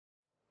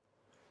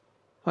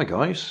Hi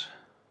guys,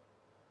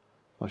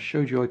 I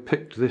showed you I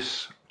picked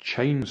this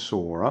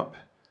chainsaw up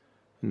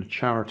in a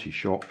charity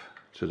shop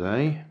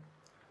today.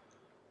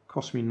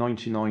 Cost me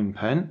 99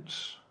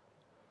 pence.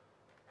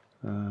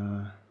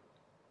 And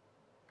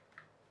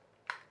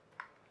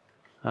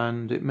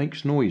it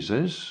makes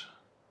noises.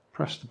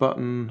 Press the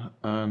button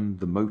and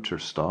the motor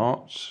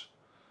starts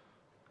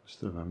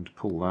instead of having to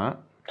pull that.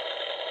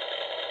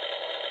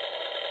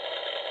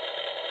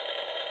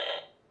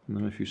 And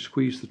then if you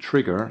squeeze the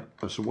trigger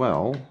as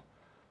well,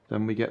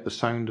 then we get the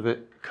sound of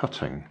it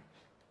cutting.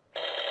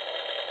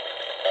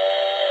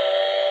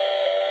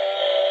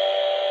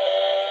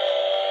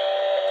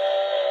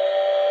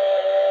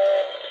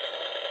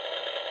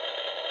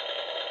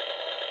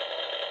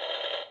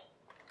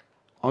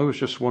 I was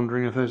just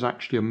wondering if there's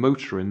actually a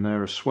motor in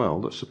there as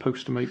well that's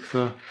supposed to make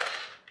the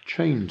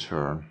chain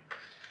turn.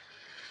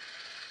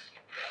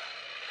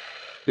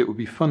 It would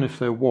be fun if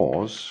there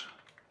was,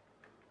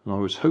 and I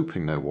was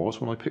hoping there was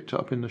when I picked it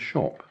up in the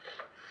shop.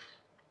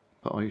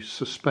 But I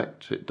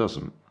suspect it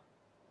doesn't.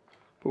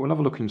 But we'll have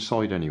a look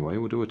inside anyway.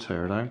 We'll do a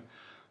teardown.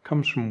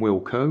 Comes from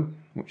Wilko,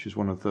 which is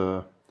one of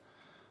the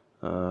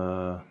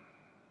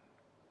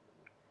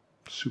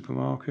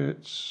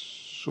supermarkets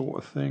sort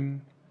of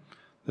thing.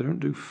 They don't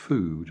do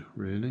food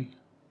really,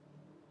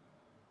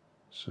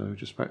 so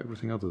just about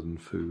everything other than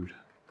food.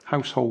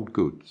 Household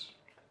goods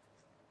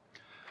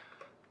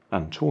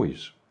and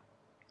toys.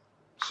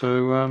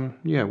 So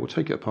yeah, we'll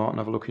take it apart and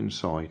have a look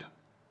inside.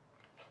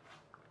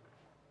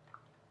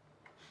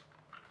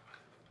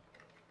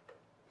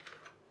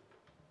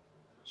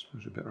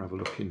 Suppose we better have a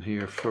look in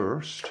here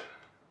first.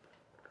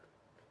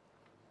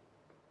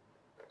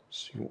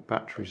 See what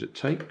batteries it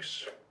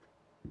takes.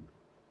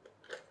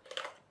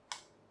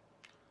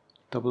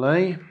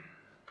 AA.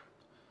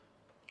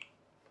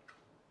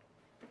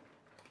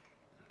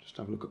 Just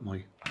have a look at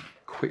my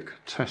quick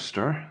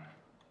tester.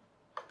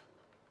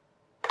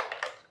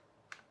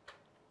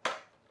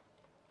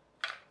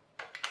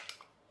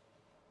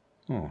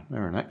 Oh,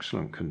 they're in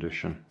excellent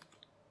condition.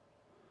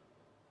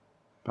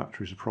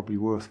 Batteries are probably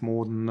worth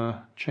more than the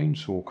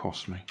chainsaw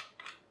cost me.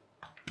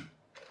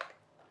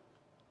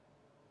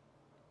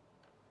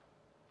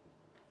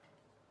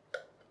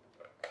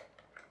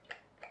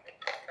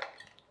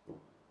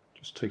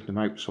 Just taking them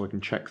out so I can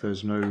check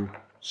there's no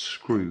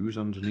screws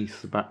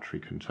underneath the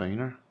battery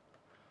container.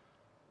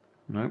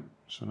 No,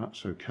 so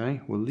that's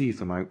okay. We'll leave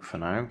them out for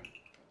now.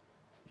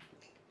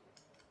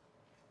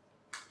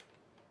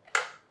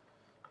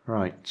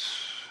 Right,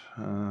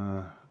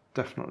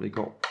 definitely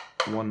got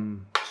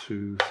 1,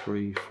 2,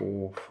 3,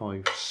 4,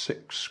 5,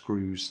 6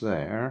 screws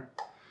there.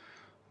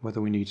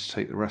 Whether we need to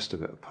take the rest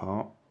of it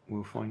apart,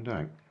 we'll find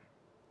out.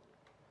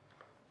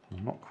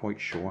 I'm not quite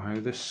sure how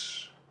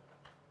this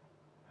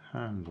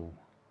handle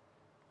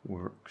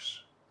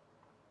works.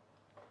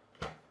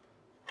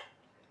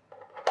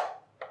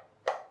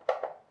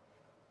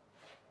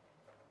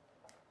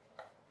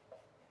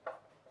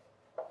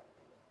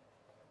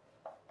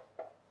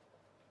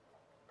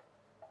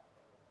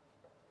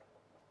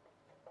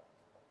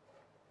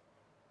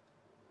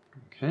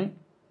 Okay,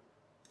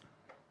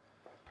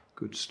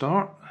 good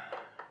start.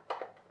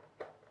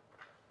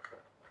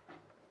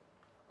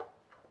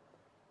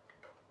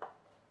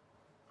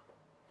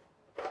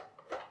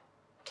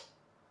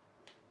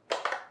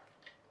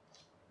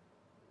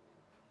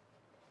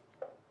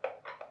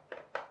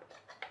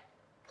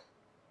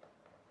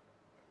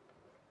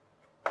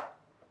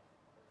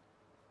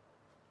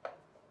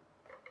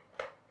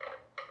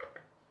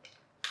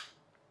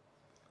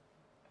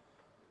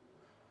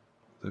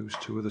 Those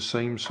two are the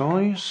same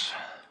size.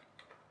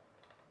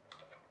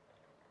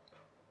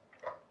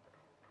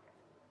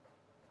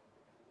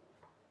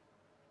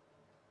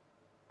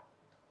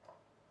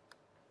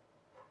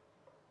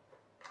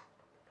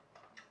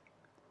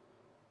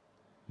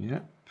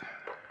 Yep.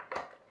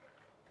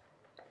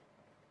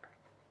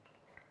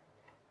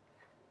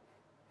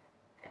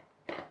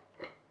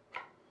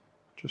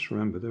 Just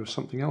remember there was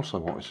something else I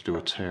wanted to do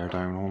a tear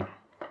down on,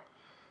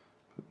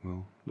 but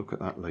we'll look at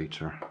that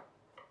later.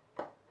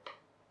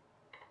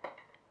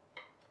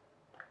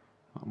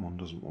 That one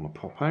doesn't want to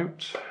pop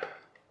out.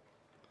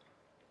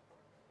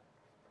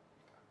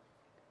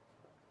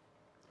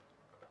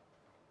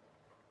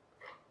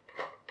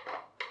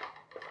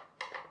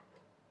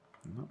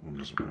 And that one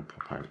doesn't want to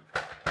pop out.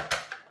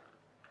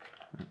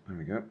 There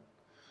we go.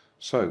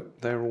 So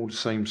they're all the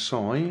same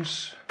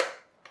size.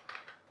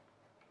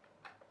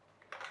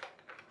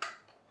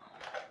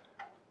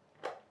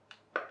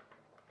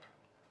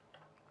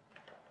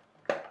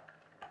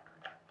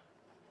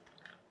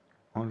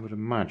 I would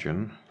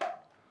imagine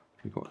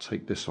we've got to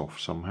take this off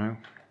somehow.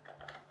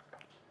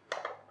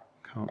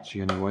 Can't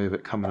see any way of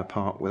it coming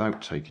apart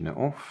without taking it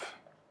off.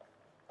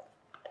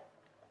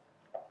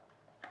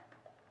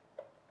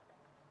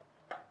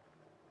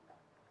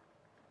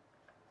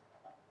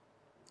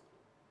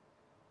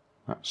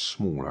 That's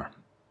smaller.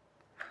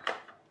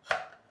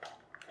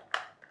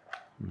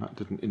 And that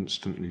didn't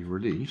instantly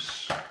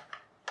release.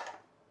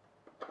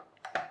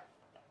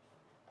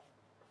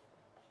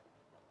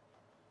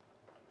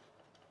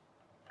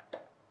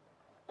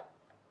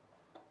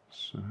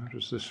 So how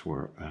does this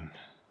work then?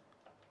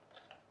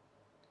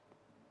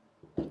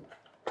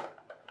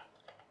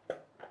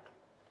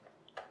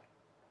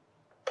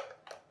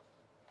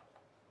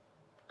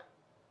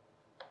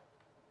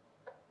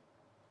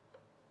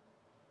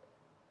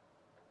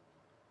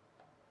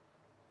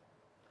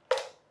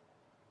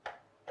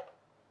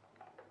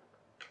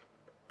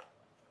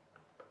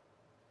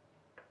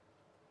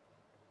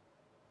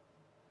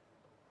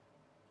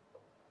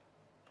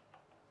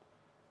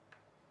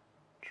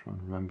 Try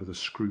and remember the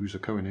screws are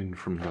going in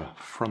from the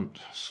front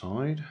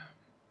side.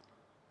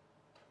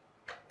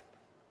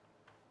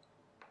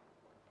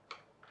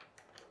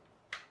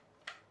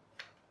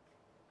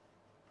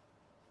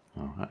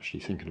 Oh,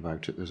 actually thinking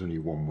about it, there's only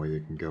one way they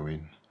can go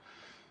in.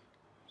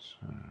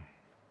 So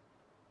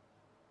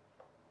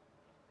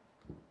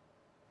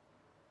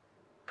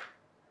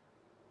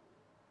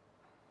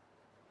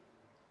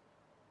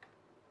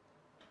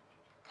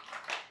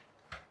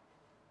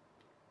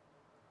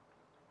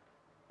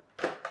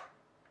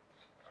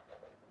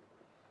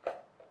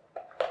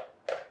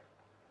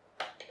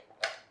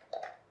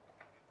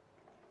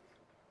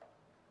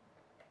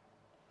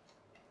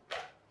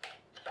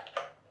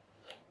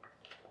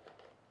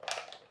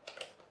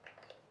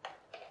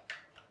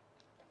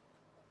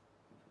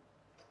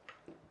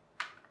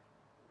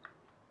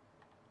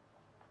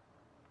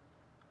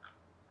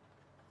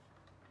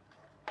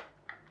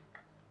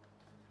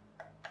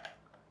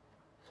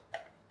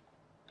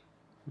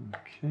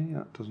okay,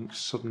 that doesn't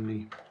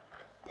suddenly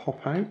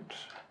pop out.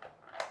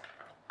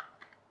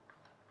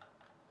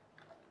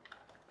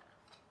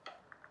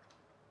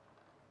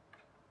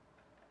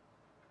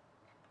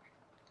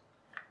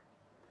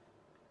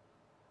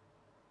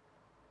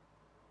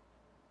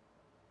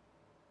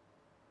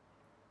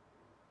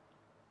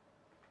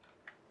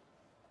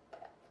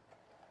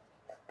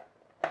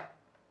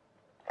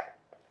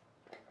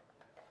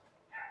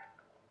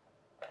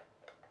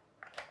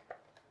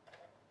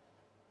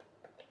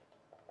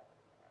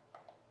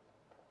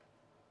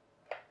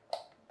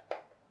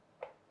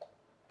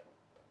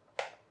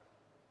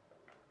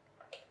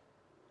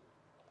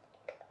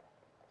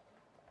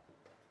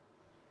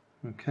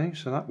 Okay,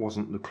 so that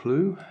wasn't the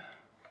clue.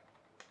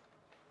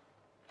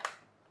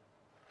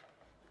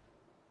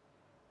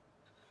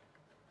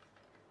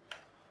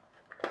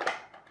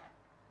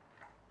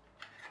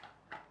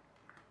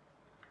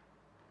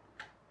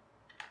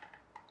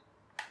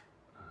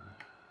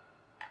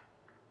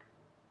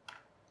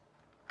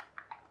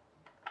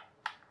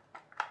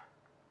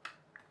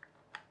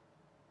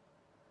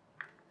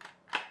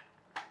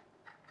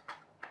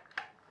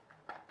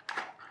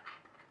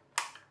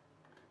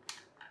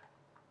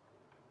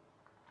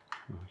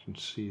 I can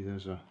see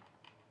there's a,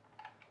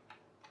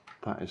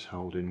 that is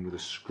held in with a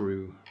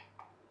screw.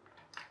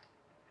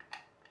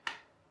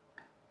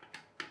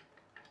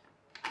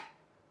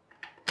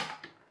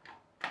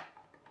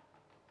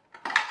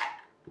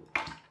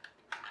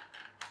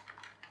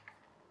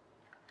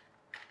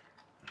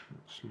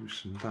 Let's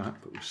loosen that,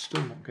 but we're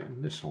still not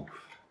getting this off.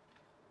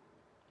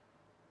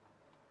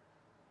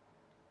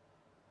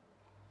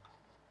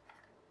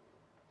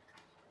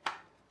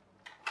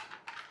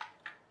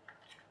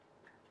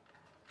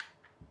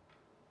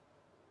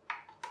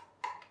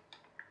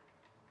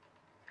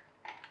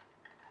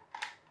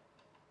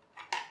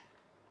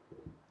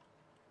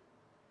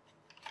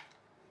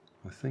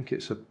 I think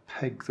it's a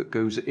peg that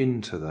goes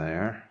into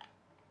there.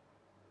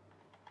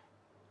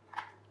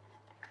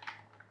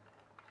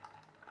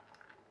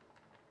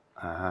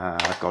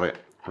 Ah, got it.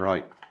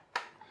 Right.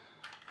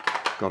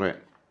 Got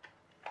it.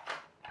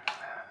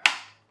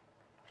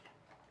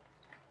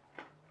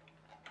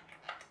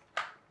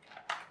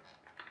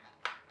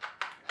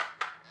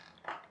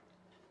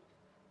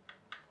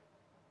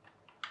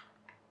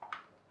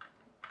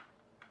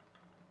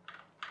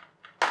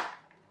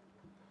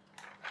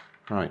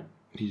 Right.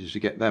 Needed to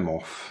get them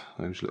off,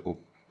 those little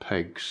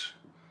pegs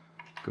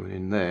going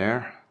in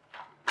there,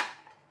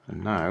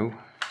 and now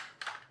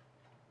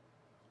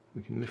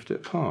we can lift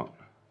it apart.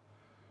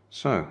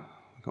 So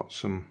we've got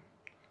some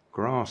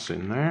grass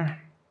in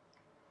there,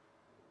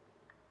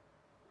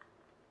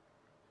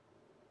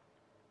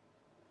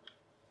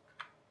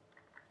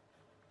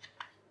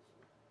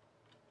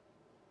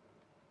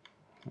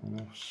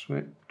 on-off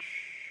switch,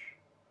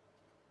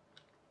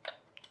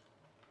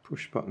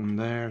 push button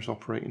there is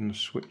operating the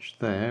switch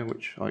there,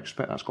 which I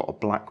expect that's got a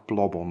black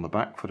blob on the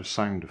back for the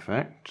sound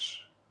effects.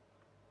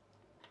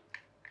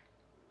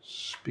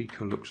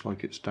 Speaker looks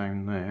like it's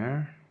down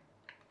there.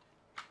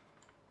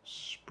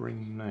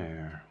 Spring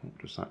there. What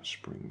does that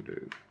spring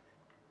do?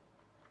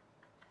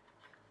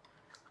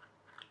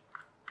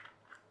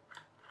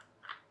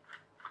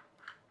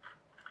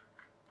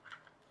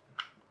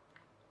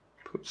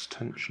 Puts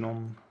tension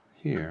on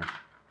here.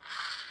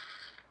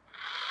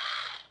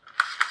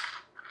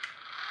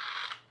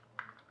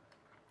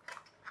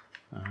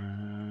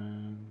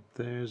 And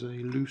there's a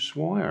loose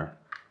wire.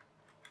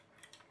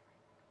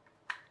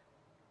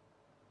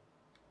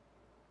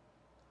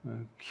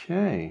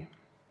 Okay,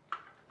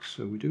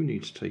 so we do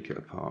need to take it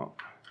apart.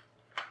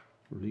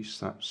 Release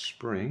that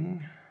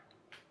spring.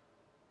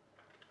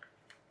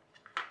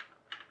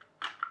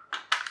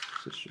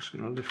 it's just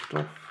going to lift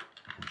off,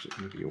 or is it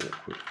going to be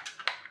awkward?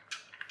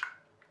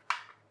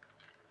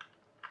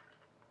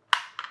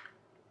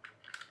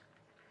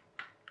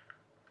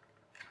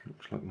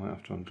 Looks like I might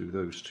have to undo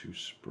those two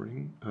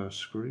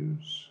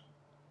screws.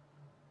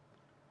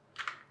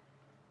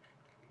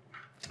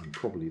 And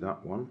probably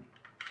that one.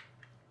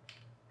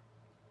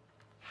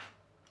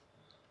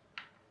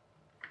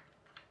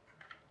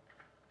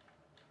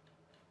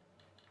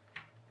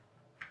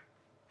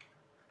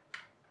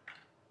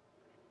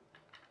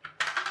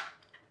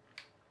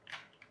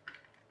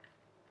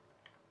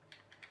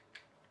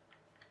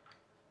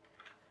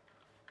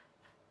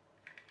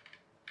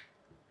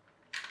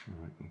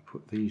 Alright, we'll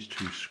put these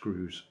two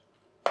screws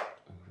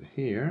over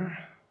here.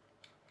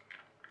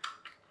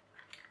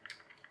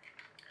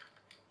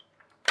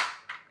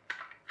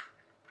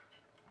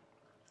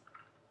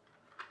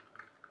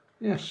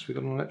 Yes, we've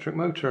got an electric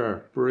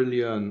motor.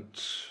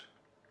 Brilliant.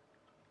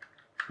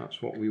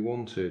 That's what we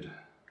wanted.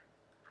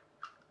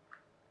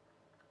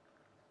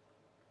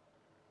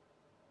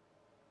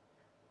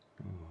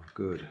 Oh,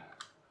 good.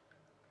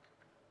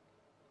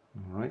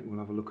 Alright, we'll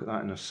have a look at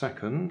that in a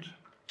second.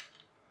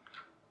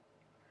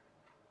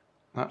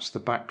 That's the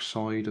back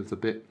side of the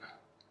bit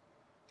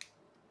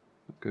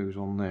that goes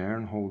on there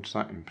and holds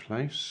that in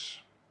place.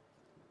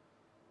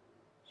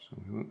 So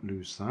we won't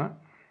lose that.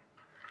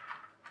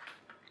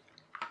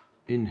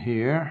 In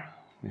here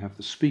we have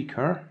the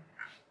speaker.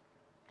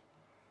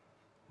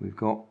 We've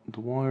got the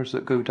wires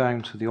that go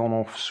down to the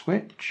on-off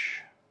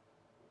switch.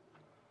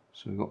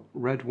 So we've got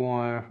red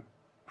wire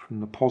from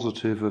the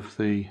positive of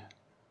the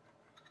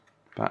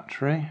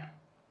battery.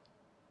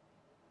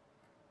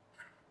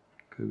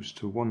 Goes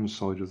to one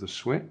side of the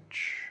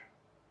switch.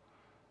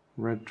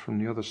 Red from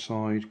the other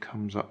side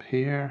comes up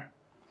here.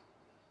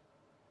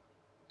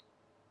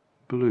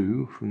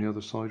 Blue from the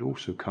other side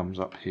also comes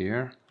up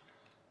here.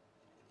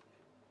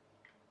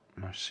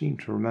 And I seem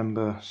to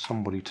remember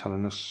somebody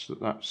telling us that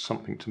that's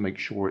something to make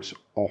sure it's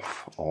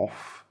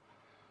off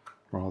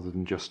rather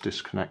than just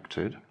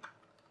disconnected.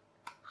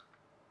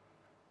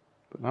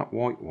 But that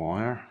white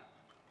wire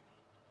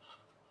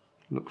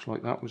looks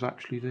like that was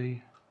actually the...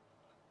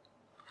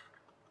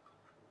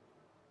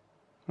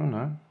 Oh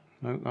no,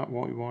 that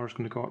white wire is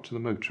going to go up to the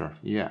motor.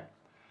 Yeah,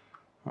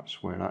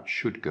 that's where that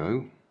should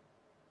go.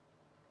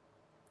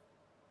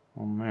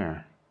 On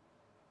there.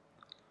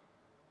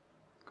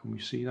 Can we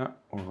see that?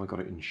 Or have I got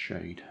it in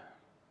shade?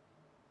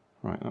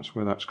 Right, that's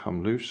where that's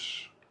come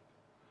loose.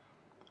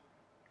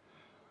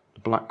 The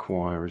black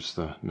wire is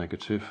the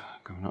negative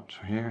going up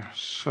to here.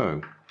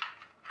 So,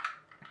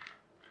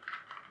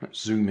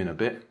 let's zoom in a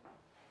bit.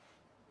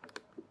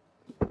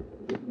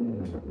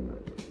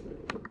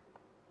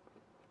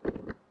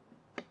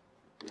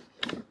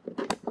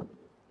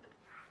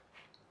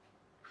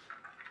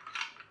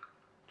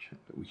 Check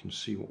that we can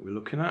see what we're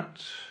looking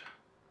at.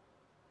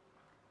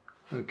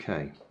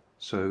 Okay.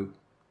 So,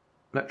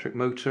 electric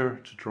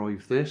motor to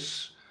drive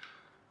this,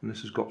 and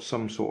this has got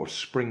some sort of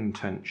spring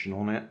tension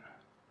on it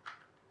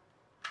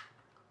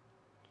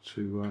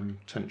to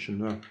tension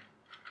the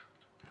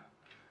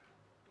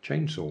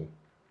chainsaw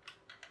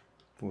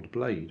or the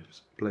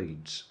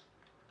blades.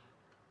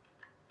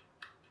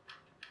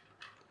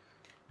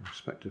 I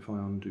expect if I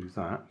undo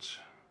that,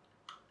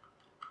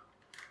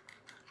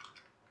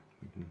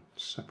 we can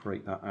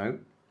separate that out.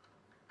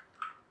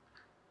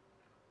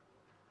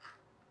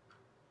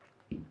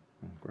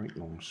 Great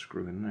long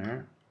screw in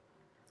there.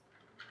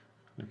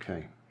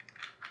 Okay,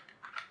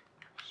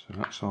 so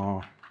that's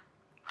our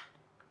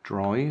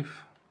drive.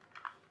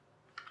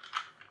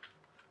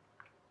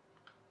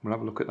 We'll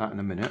have a look at that in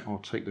a minute. I'll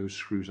take those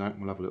screws out and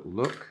we'll have a little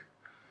look.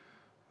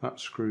 That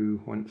screw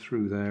went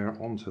through there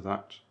onto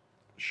that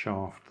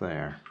shaft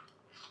there.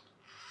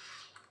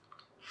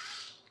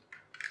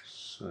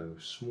 So,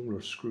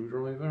 smaller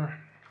screwdriver.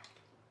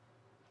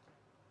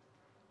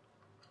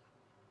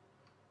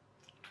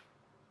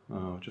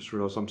 Oh, I just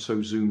realised I'm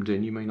so zoomed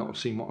in you may not have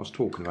seen what I was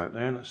talking about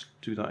there. Let's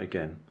do that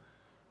again.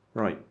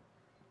 Right,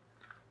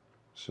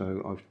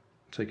 so I've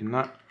taken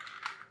that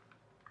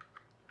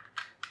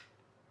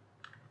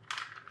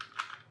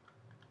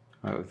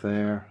out of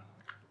there,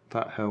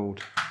 that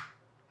held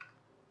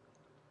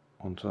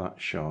onto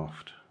that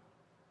shaft.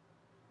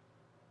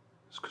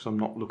 It's because I'm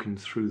not looking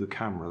through the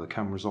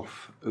camera's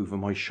off over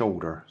my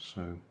shoulder,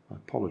 so I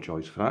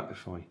apologise for that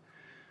if I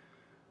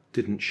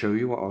didn't show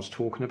you what I was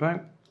talking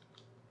about.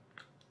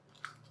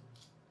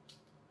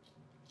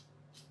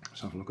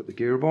 Let's have a look at the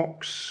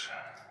gearbox.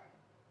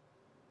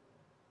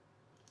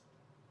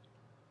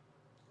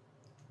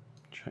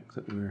 Check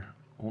that we're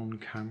on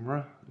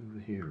camera over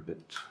here a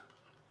bit.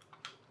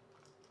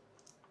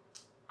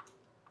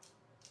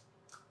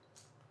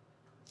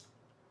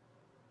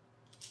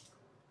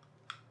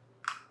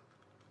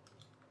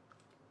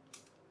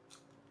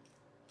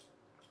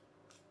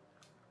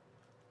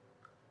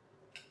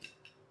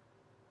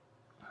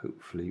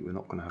 Hopefully we're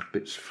not going to have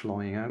bits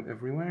flying out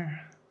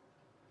everywhere.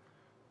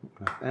 Not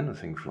going to have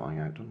anything flying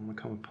out, doesn't want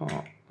to come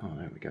apart. Oh,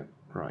 there we go.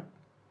 Right.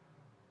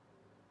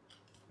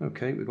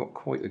 Okay, we've got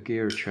quite a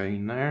gear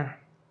chain there.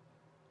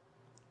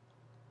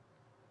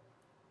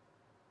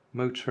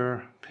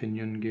 motor,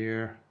 pinion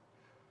gear.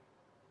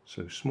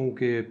 So small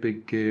gear,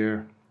 big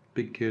gear.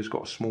 Big gear's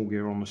got a small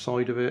gear on the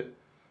side of it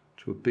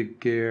to a big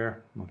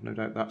gear. I've no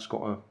doubt that's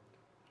got a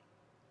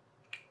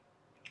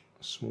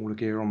smaller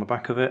gear on the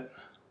back of it,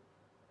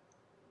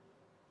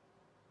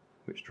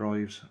 which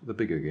drives the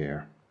bigger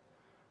gear.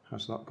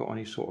 Has that got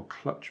any sort of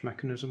clutch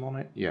mechanism on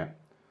it? Yeah.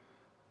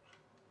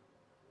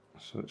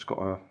 So it's got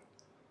a,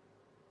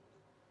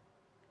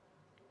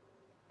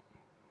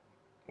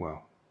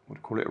 well, what do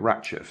you call it, a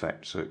ratchet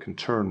effect, so it can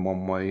turn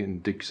one way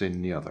and digs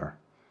in the other.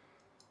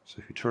 So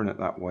if you turn it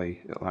that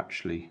way, it'll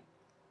actually,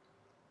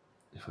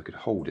 if I could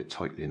hold it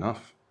tightly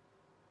enough,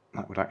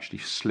 that would actually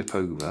slip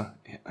over.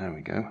 Yeah, there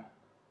we go.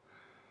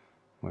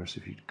 Whereas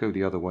if you go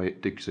the other way,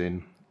 it digs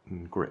in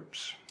and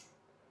grips.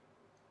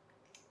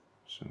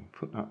 So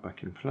put that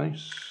back in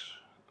place.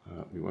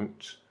 We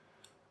won't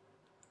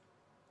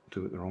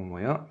do it the wrong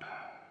way up.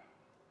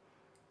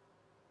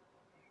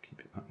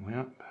 Keep it that way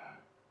up.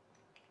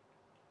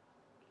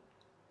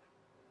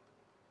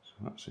 So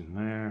that's in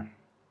there.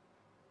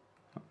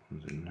 That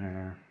one's in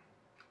there.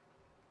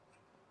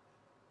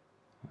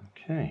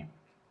 Okay.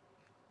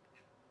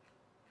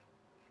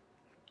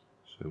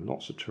 So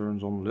lots of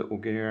turns on little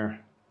gear.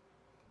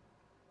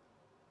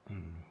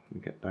 And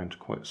we get down to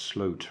quite a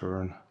slow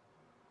turn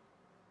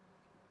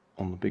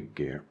on the big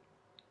gear.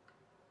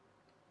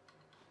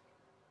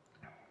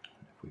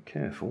 If we're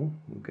careful,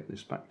 we'll get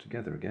this back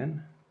together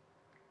again.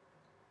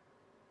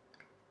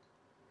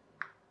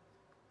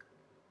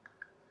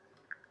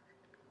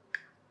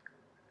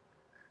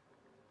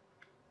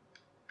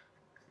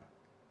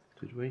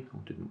 Did we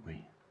or didn't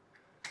we?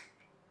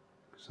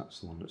 Because that's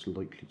the one that's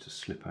likely to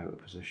slip out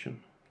of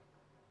position.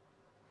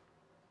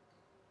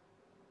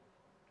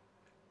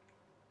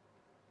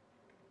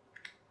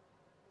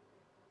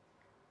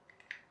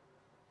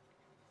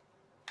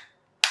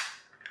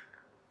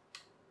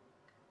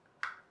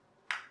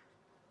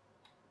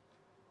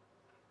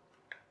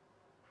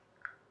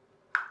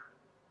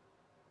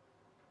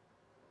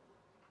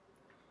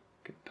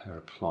 Get a pair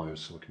of pliers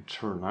so I can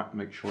turn that and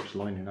make sure it's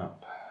lining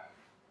up.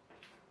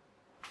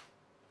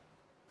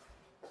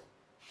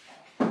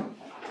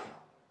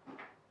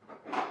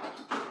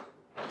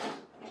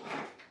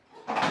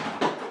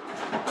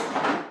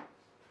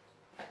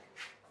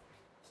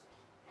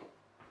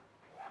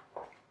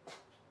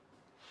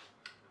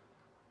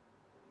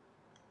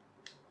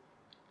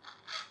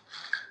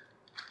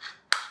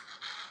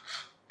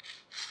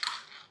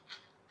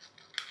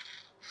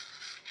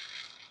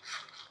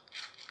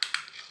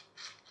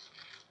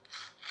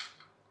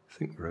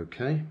 I think we're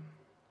okay.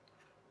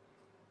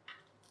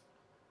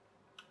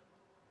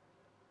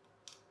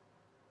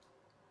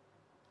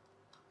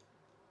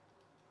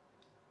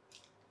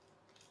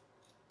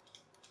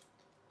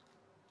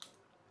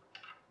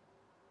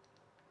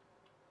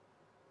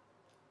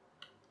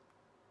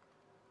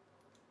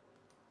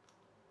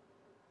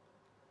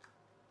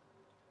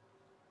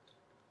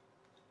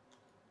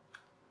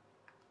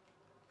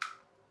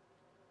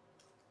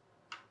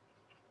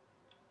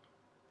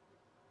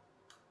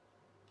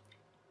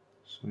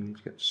 So we need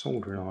to get the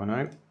soldering iron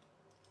out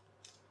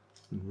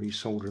and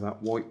resolder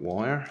that white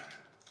wire,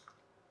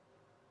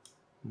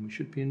 and we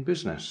should be in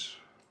business.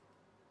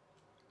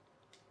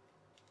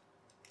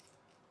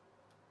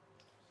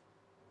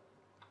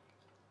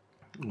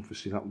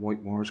 Obviously that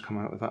white wire has come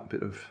out of that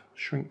bit of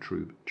shrink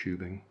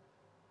tubing.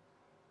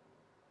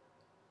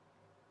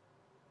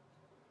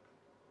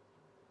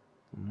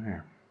 And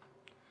there.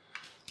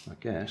 I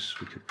guess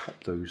we could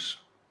pop those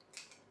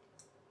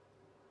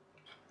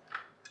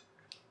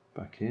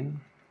back in.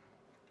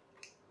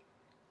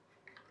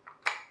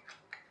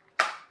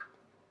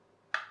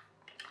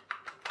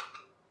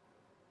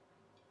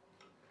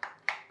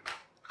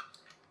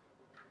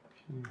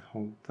 Okay,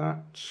 hold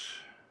that.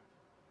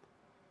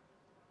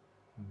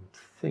 I would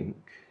think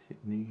it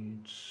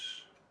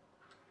needs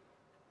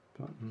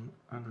button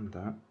and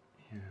that,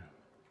 yeah,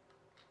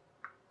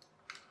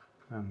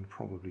 and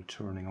probably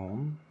turning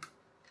on.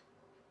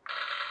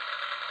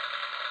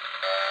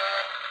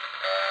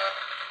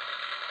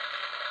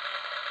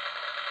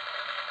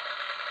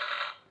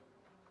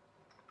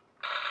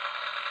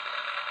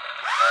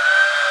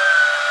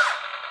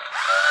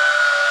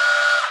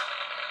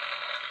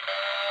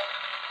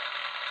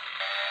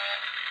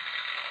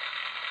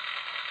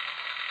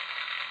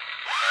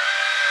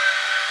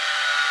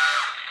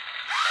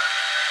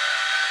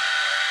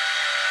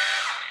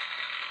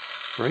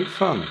 Great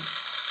fun.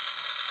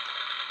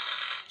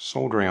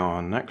 Soldering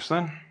iron next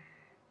then.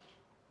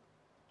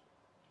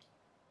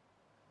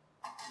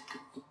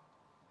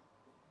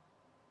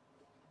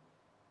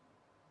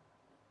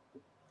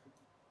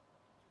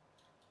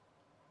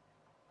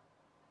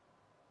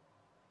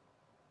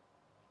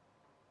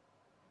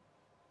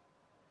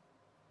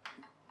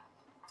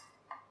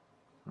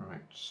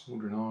 Right,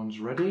 soldering iron's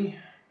ready.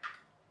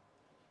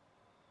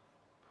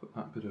 Put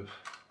that bit of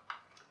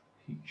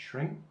heat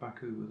shrink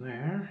back over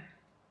there.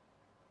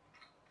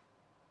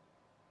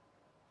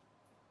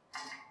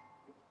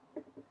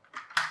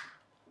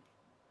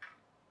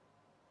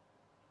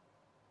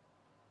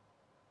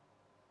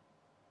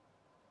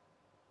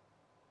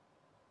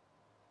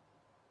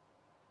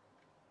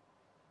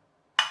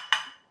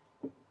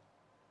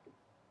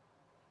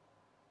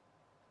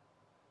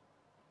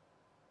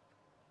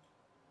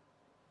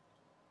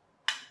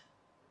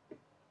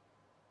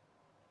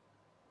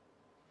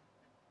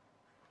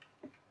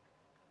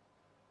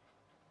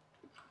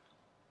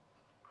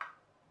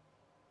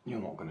 You're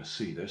not going to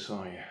see this,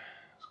 are you?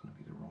 It's going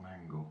to be the wrong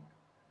angle.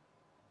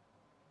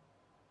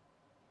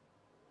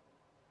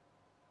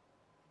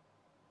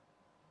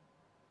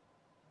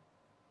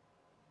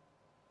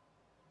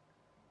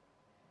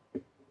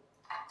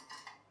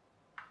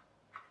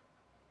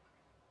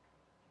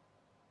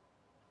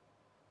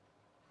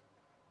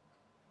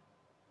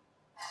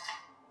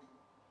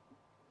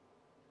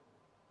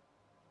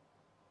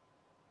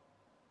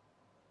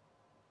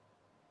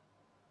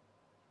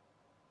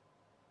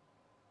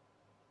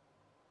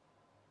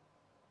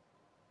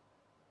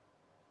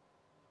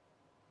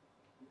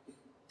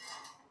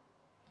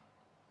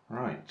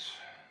 Right,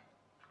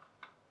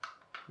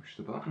 push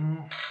the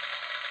button.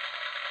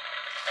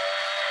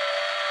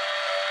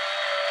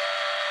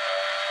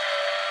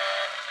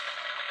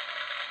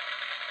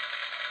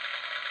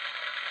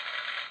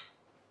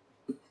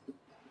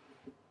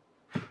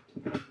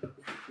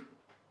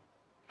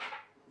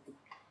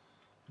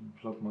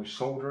 Plug my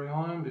soldering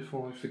iron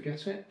before I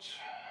forget it.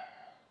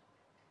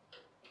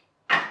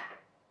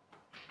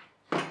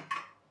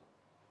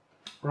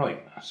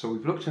 Right, so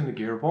we've looked in the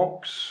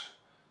gearbox.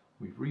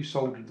 We've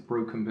resoldered the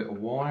broken bit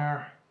of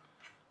wire.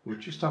 We'll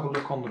just have a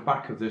look on the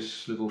back of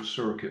this little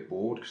circuit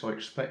board because I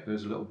expect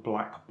there's a little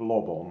black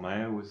blob on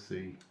there with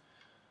the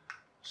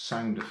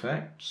sound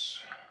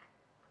effects.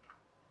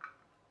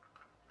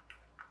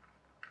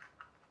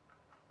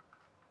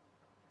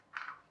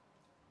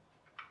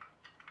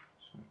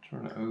 So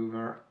turn it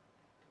over.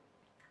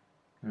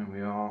 There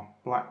we are,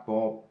 black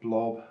blob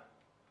for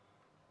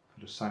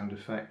the sound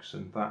effects,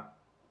 and that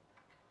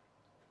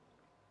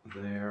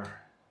there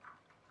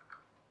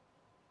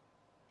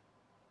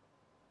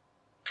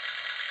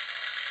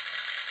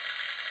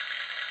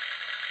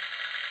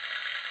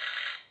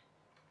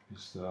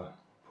is the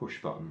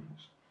push button,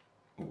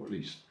 or at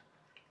least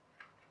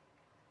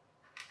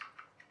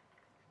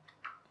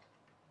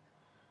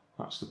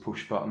that's the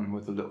push button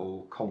with the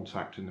little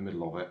contact in the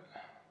middle of it.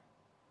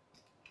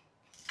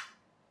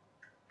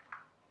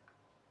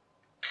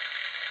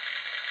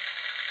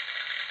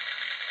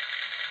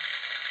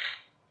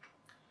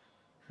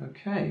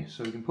 Okay,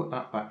 so we can put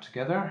that back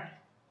together.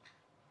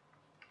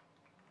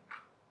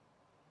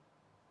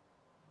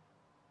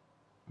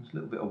 There's a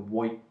little bit of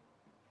white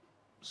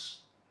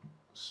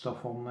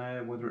stuff on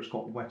there, whether it's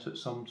got wet at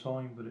some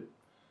time, but it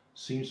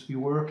seems to be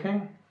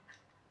working.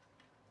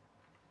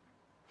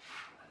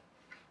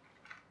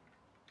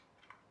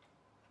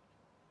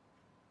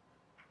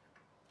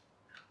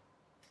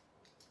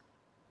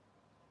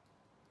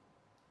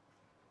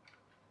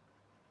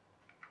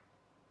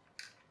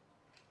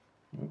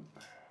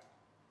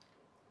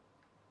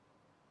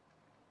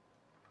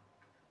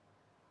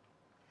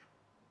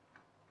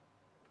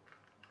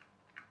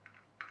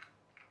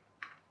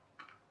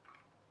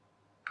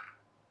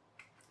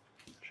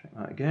 Check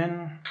that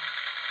again.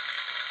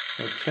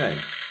 Okay.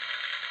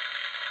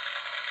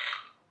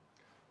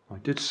 I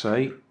did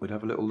say we'd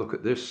have a little look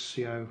at this,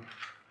 see how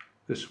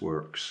this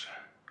works.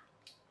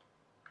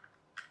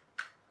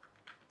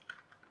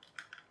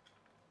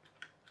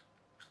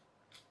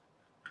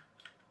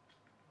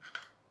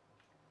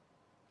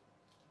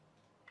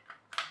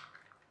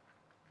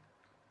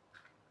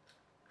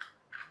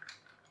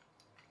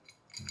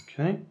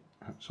 Okay,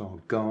 that's our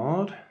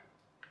guard.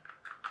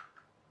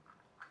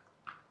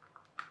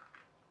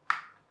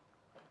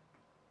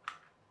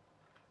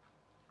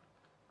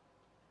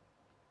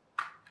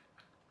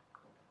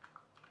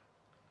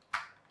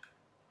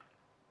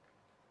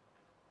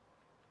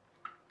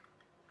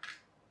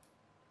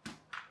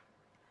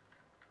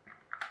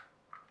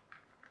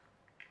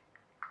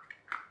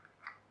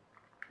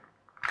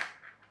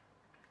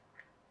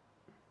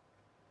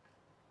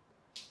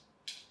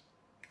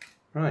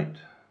 Right,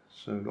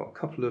 so we've got a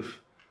couple of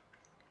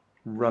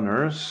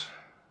runners,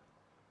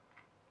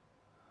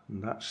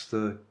 and that's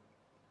the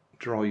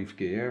drive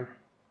gear,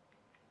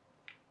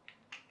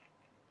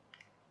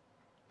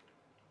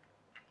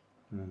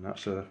 and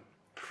that's a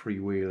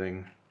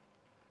freewheeling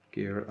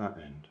gear at that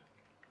end.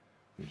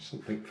 And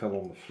something fell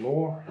on the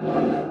floor.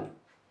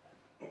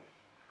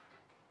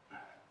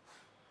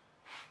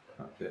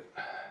 That bit.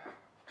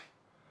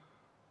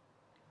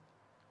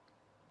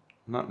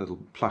 And that little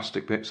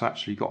plastic bit's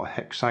actually got a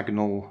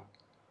hexagonal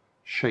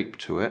shape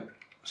to it,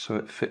 so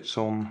it fits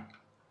on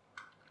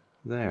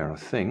there, I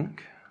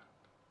think.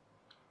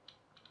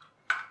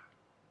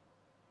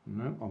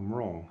 No, I'm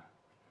wrong.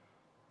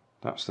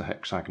 That's the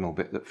hexagonal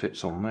bit that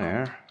fits on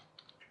there.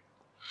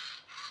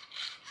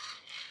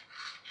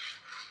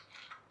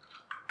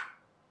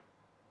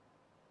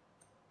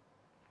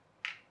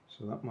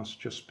 So that must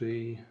just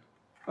be...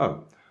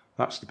 oh,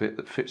 that's the bit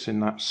that fits in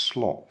that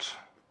slot.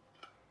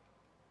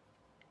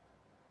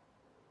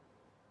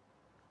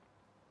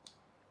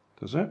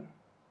 Does it?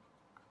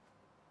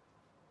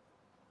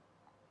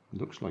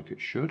 Looks like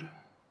it should.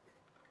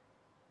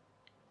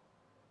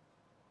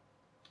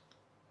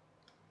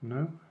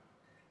 No?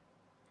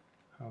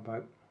 How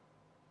about...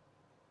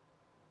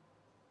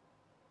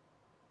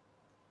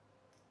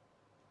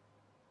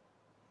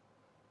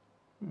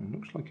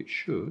 looks like it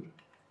should.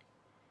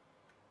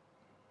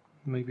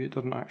 Maybe it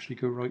doesn't actually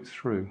go right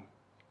through.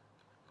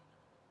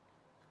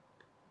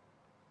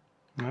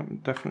 No,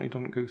 definitely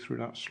doesn't go through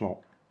that slot.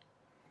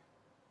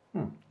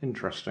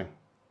 Interesting.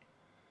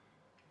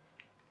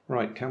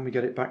 Right, can we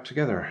get it back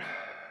together?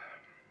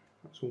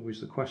 That's always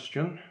the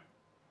question.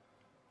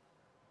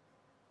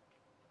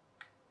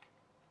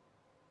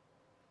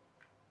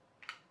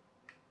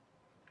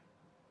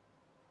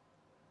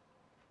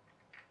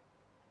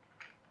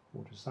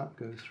 Or does that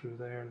go through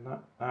there and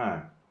that?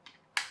 Ah,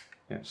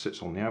 yeah, it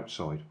sits on the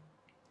outside.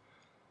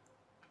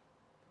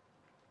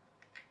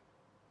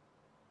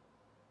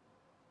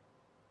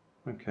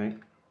 Okay.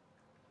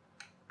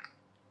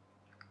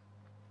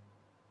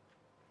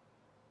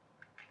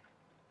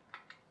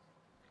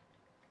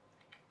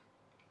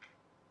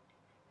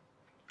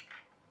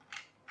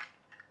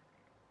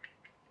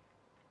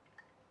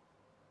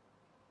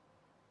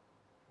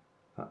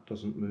 That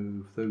doesn't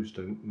move, those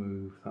don't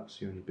move, that's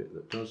the only bit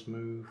that does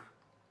move.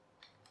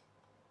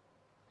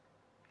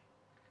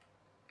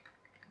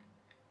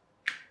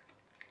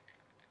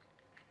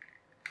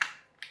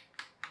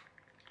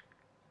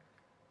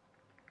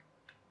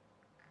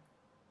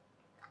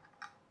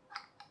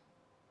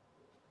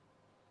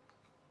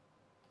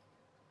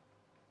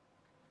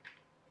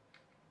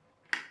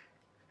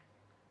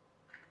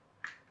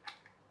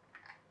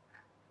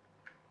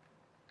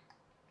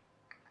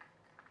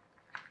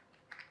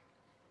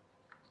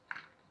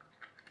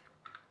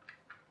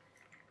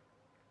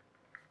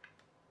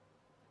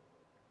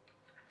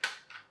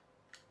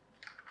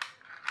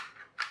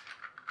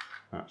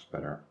 That's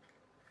better.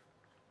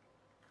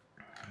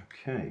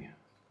 Okay,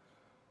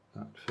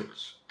 that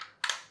fits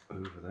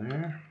over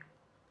there.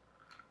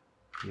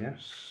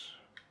 Yes.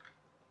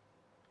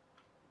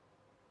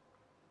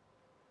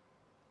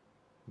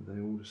 Are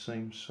they all the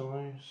same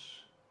size?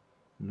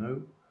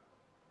 No.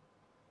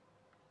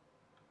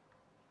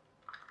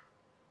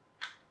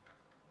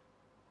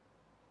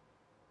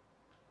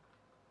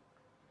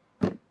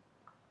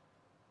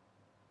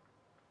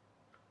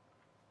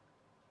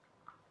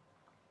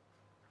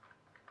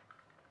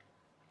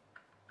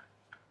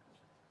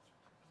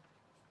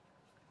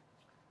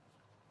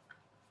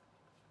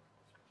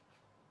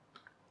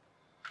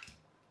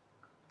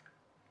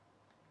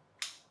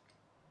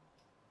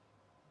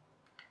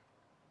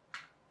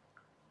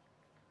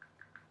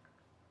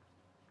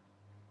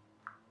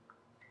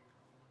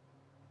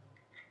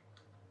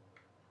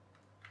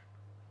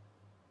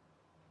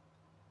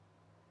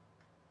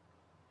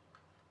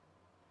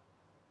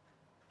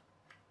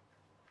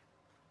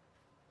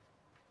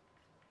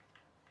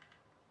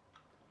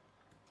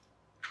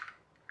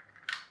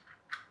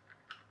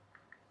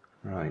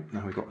 Right,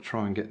 now we've got to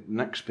try and get the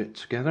next bit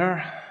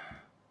together.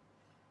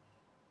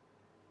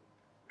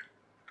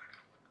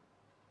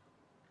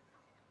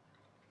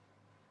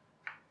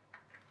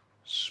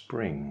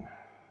 Spring.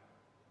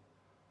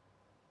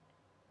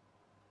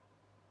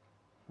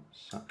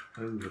 That's that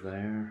over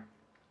there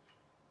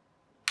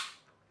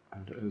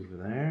and over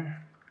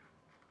there.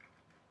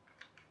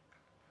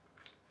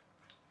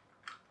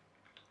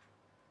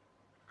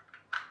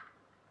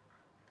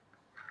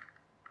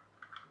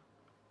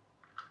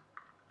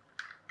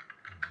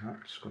 And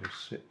that's got to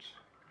sit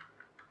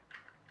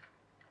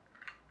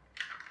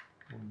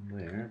on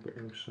there, but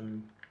also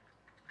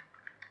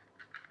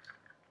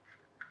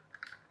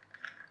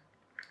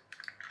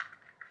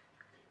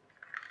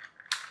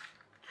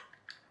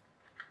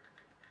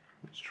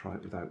let's try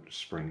it without the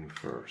spring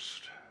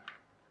first.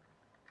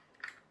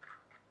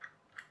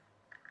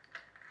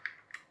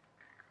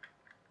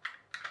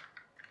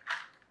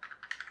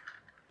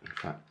 In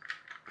fact,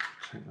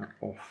 take that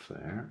off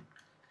there.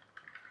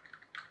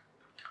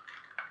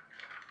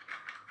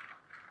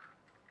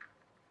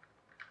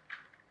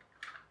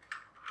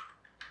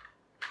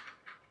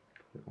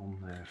 Put it on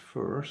there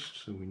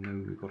first so we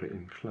know we've got it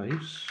in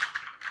place.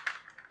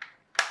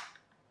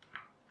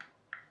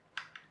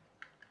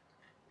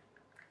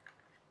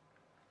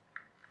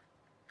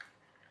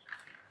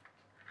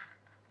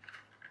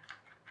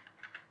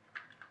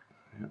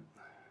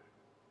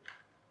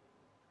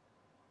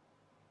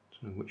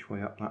 Don't know which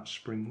way up that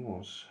spring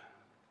was.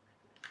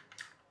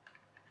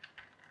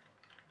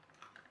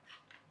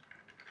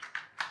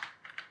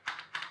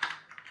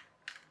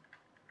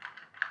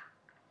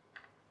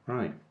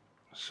 Right,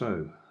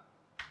 so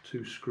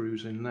 2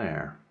 screws in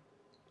there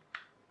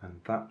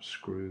and that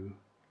screw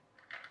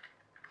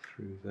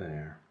through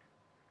there.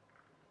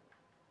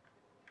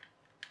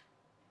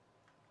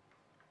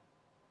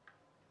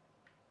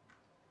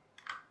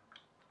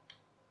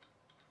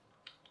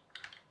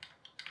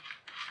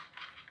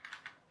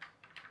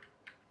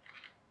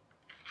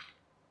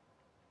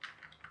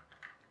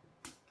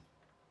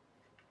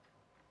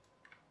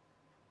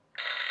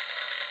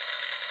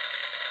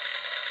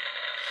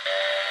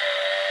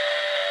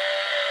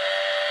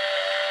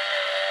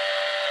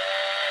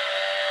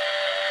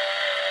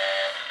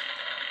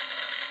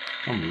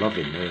 I'm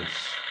loving this.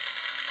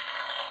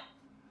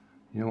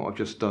 You know what I've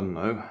just done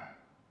though?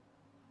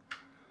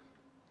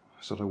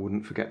 I said I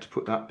wouldn't forget to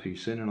put that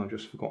piece in and I've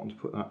just forgotten to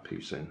put that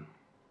piece in.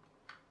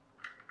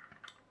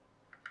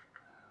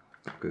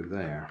 That'll go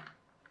there.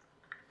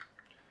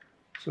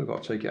 So I've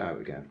got to take it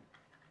out again.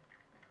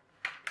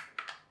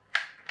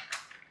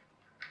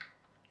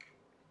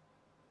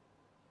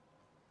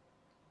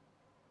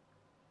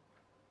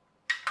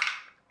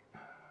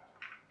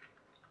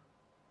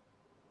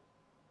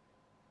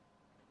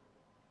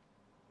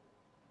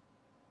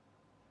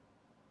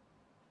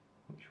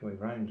 Which way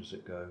round does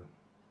it go?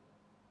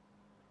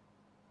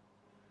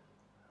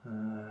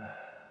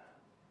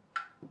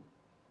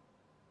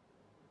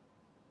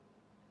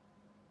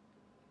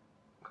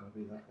 Gotta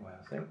be that way,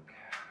 I think.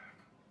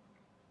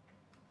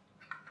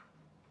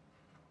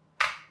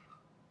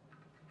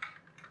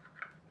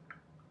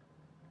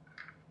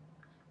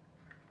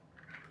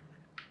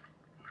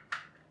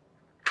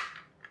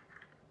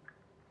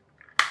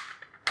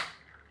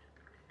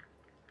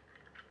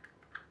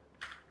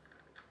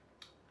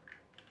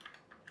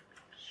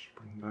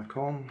 Spring back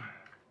on.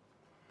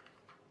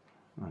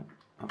 Right,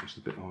 that was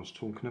the bit I was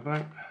talking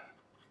about.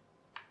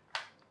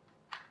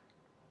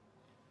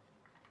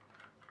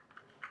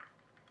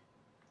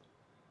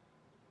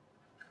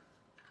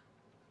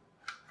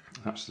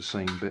 That's the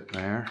same bit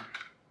there.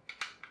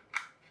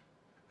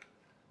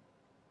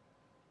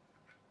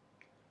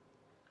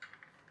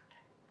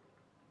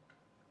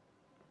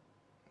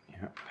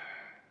 Yep.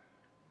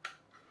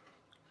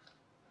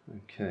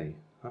 Okay,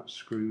 that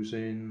screws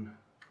in,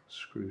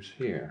 screws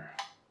here.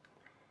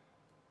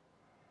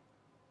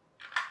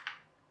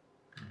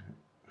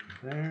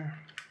 And there.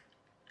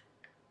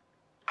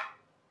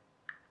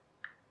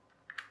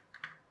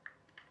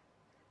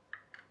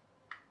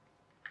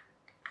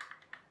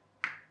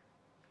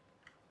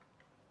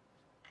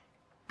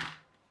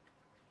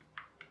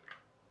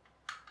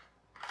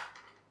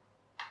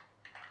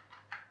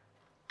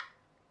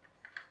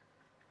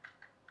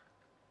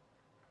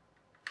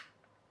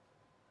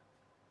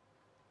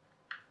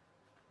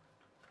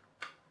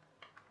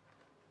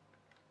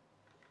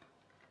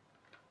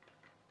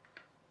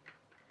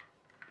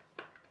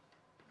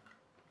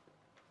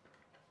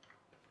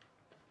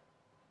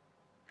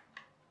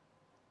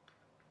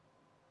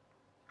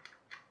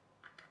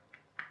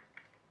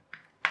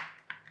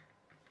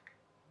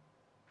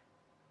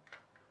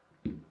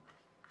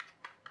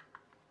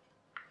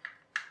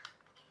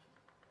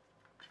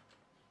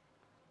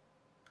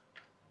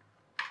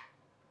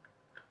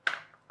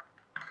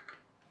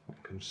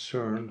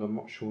 Concerned, I'm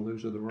not sure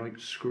those are the right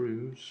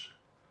screws.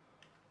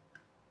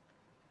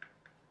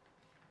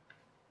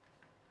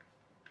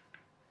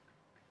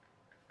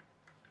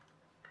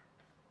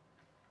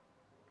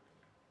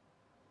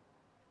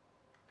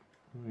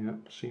 Yeah,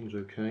 seems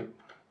okay.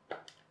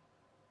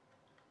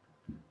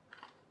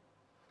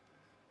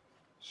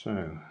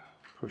 So,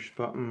 push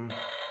button.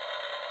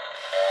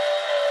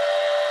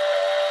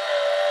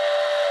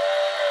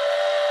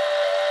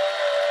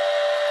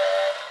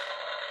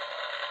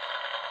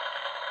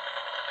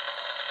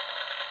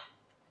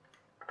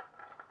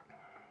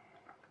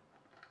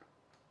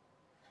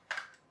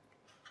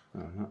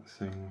 And that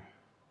thing,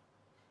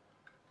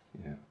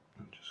 yeah,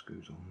 that just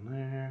goes on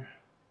there.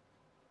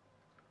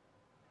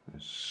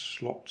 There's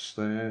slots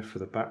there for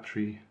the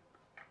battery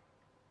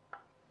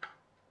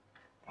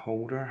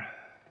holder.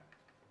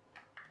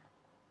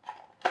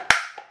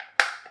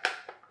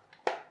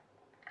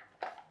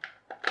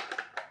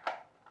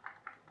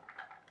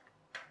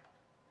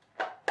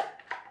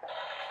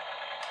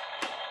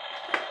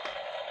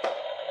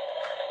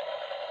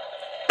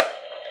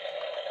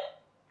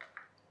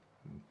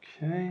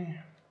 Okay.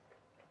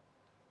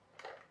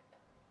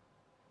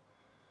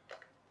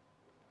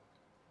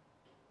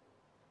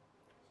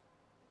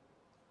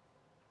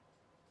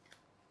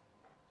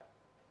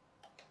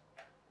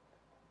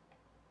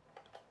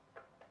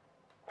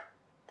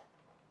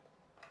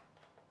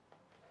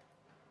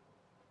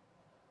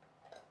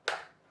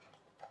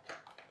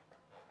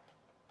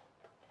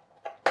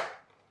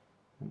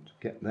 To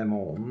get them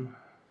on,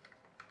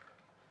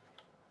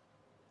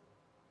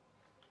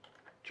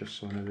 just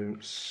so they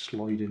don't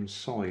slide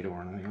inside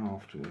or anything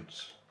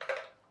afterwards.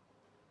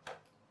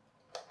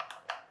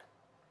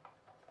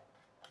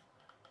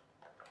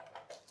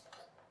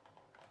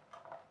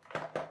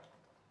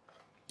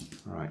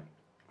 Right,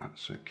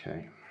 that's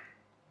okay.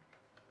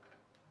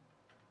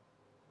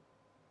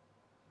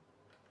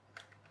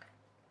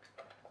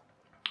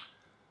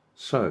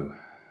 So,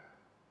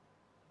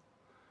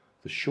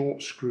 the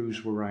short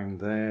screws were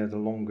around there, the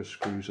longer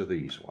screws are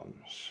these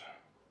ones.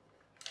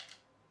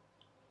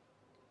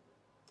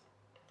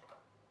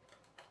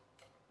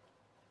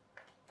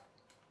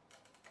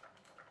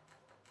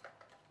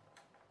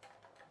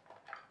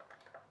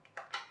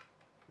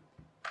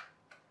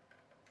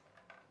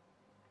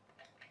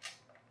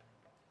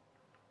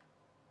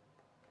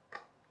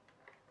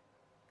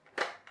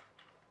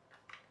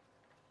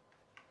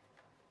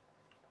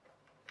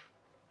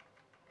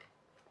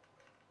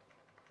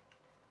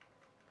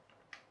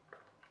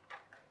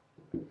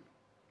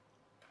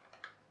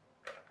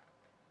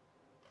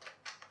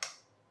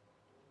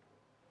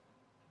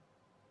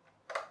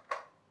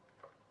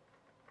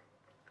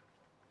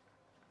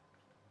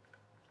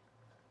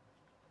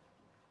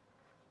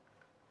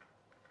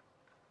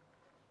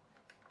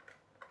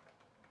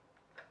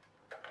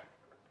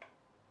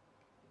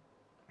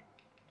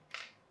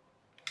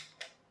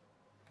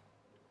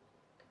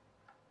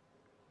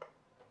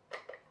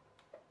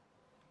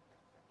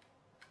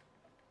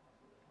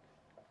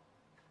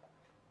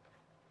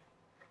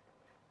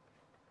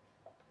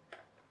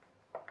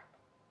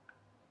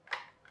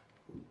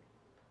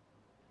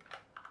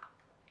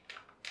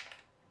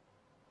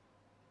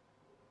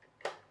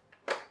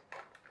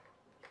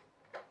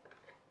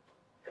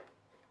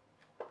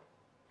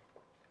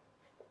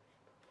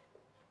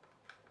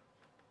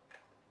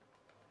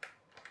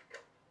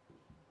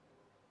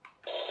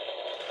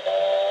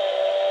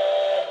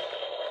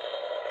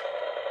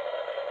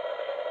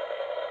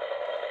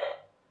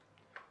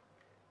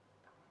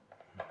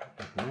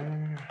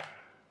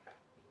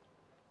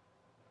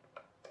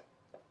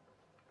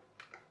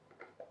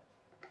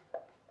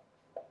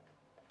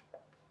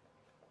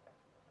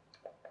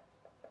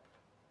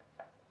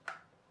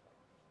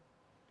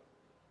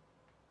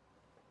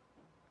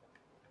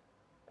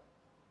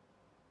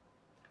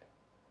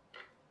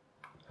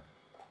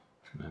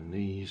 And then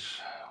these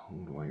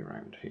all the way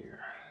around here.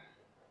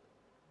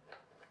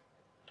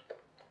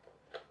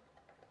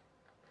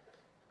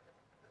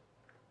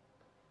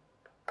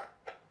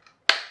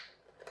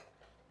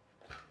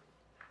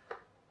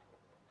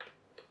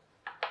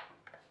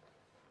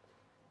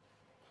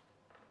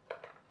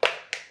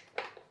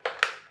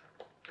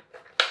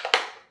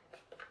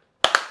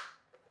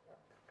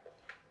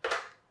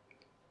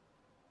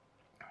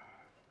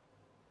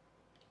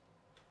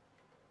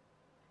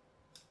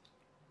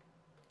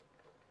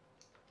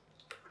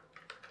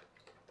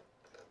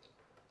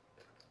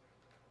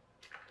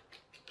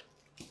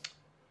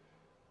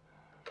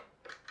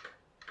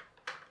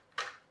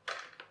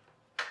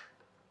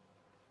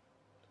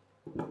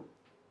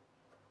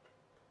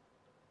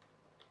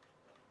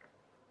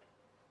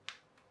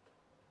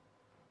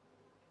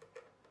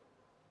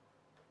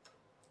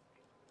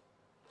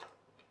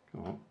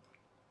 Come on.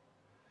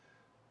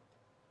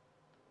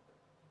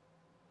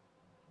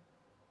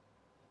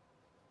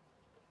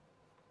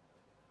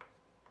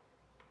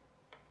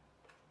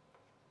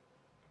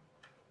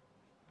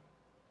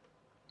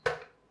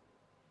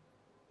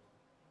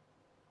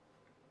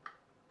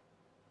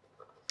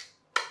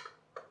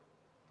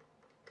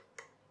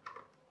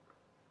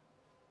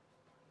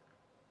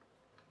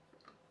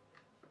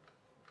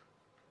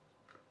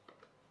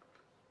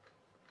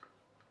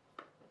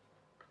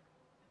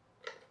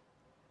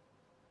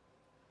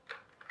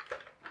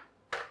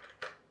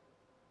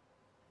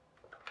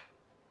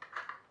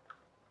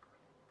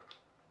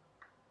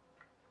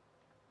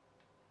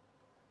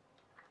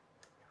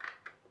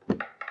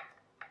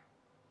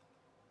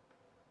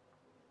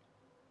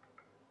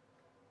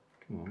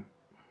 Come on.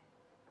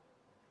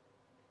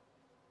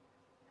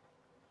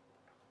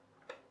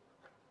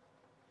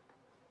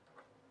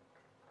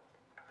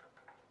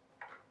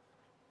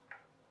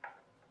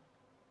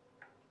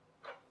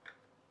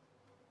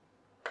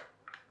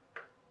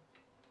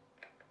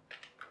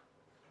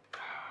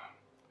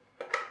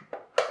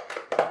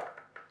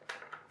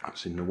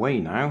 That's in the way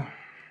now.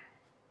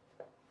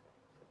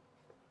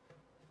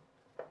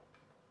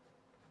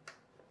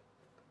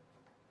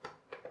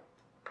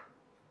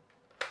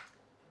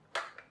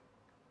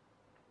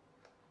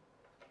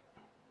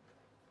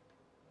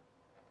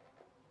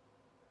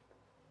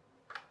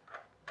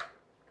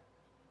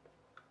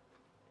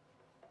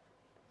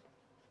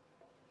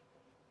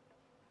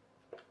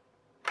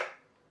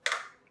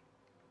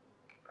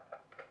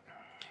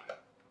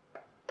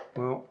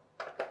 Well,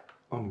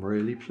 I'm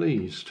really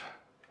pleased.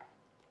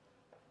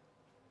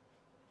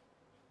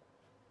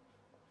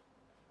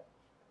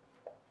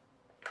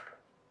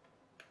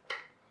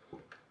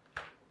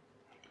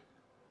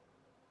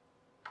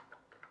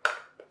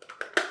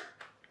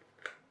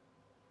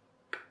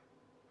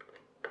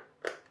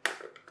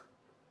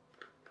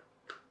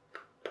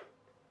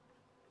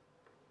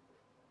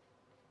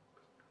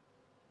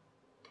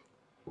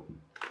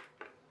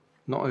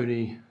 Not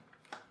only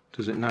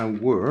does it now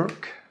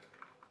work,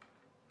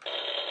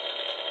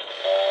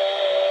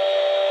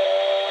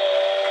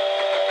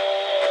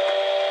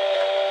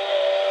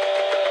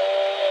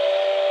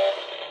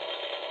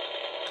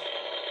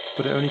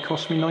 but it only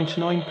cost me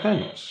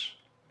 99p.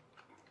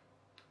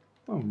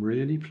 I'm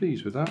really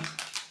pleased with that.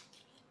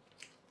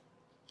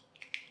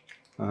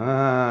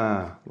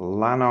 Ah,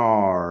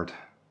 Lanard.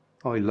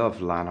 I love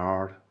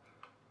Lanard.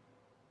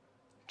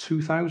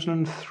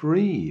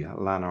 2003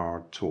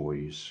 Lanard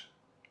Toys.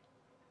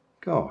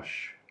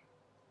 Gosh,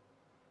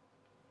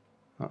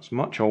 that's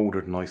much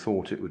older than I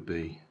thought it would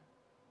be.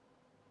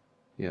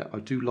 Yeah, I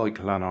do like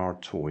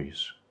Lanard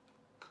Toys.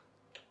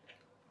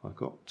 I've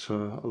got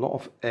a lot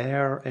of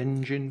air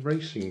engine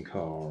racing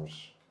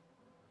cars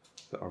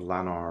that are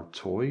Lanard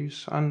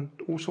Toys and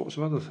all sorts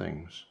of other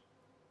things.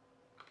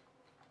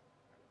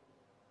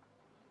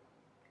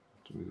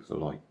 To move the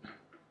light.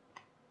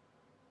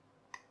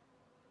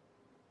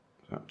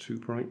 Is that too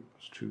bright?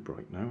 It's too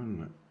bright now,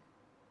 isn't it?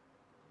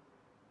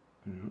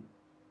 Yeah.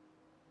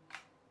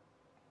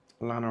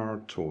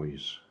 Lanard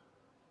Toys,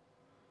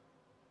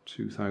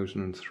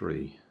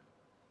 2003,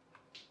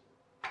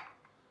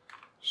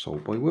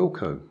 sold by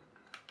Wilko.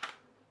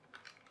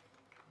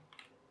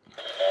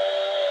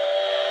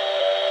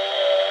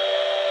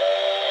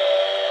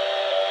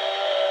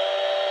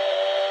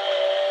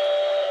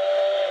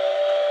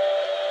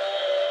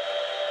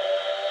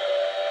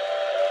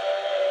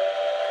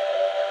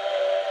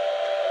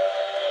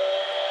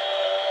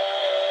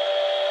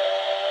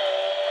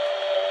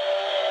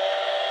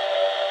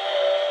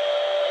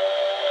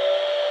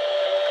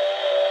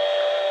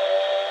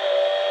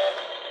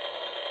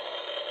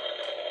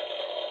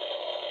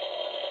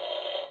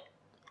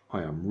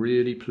 I am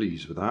really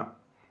pleased with that.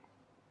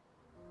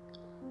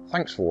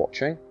 Thanks for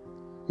watching.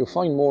 You'll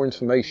find more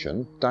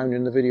information down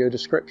in the video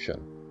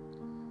description.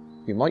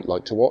 You might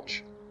like to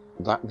watch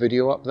that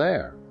video up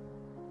there,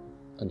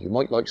 and you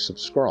might like to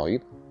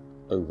subscribe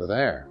over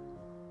there.